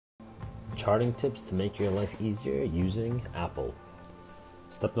charting tips to make your life easier using Apple.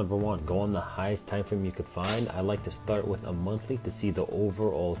 Step number 1, go on the highest time frame you could find. I like to start with a monthly to see the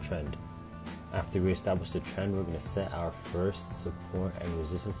overall trend. After we establish the trend, we're going to set our first support and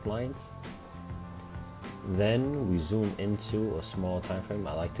resistance lines. Then we zoom into a small time frame.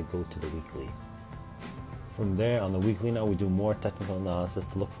 I like to go to the weekly. From there, on the weekly now, we do more technical analysis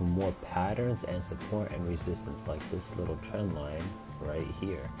to look for more patterns and support and resistance, like this little trend line right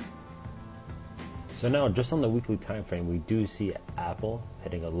here. So now, just on the weekly time frame, we do see Apple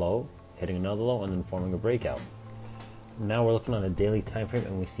hitting a low, hitting another low, and then forming a breakout. Now we're looking on a daily time frame,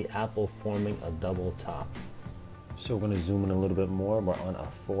 and we see Apple forming a double top. So we're going to zoom in a little bit more. We're on a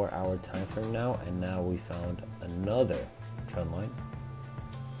 4-hour time frame now, and now we found another trend line.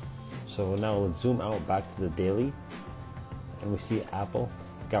 So now let's zoom out back to the daily, and we see Apple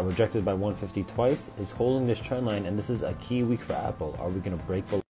got rejected by 150 twice, is holding this trend line, and this is a key week for Apple. Are we going to break below?